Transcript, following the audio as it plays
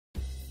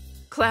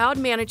Cloud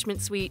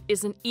Management Suite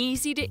is an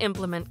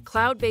easy-to-implement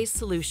cloud-based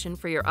solution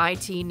for your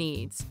IT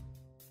needs.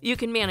 You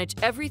can manage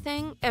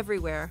everything,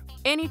 everywhere,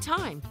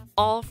 anytime,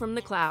 all from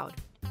the cloud.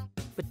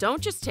 But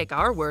don't just take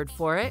our word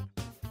for it.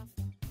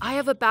 I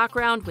have a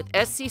background with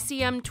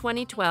SCCM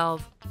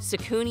 2012,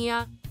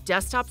 Secunia,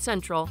 Desktop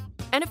Central,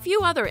 and a few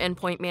other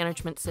endpoint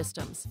management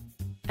systems.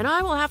 And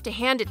I will have to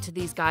hand it to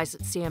these guys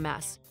at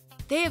CMS.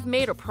 They have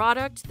made a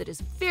product that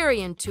is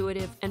very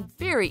intuitive and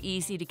very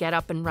easy to get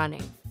up and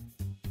running.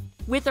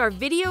 With our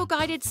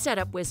video-guided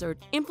setup wizard,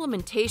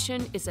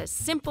 implementation is as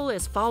simple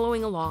as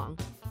following along.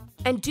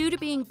 And due to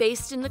being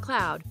based in the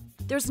cloud,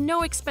 there's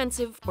no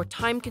expensive or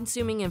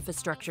time-consuming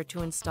infrastructure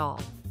to install.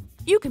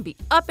 You can be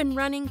up and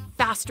running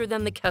faster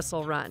than the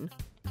Kessel Run.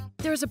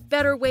 There's a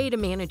better way to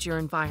manage your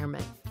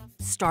environment.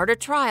 Start a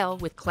trial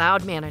with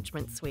Cloud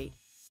Management Suite.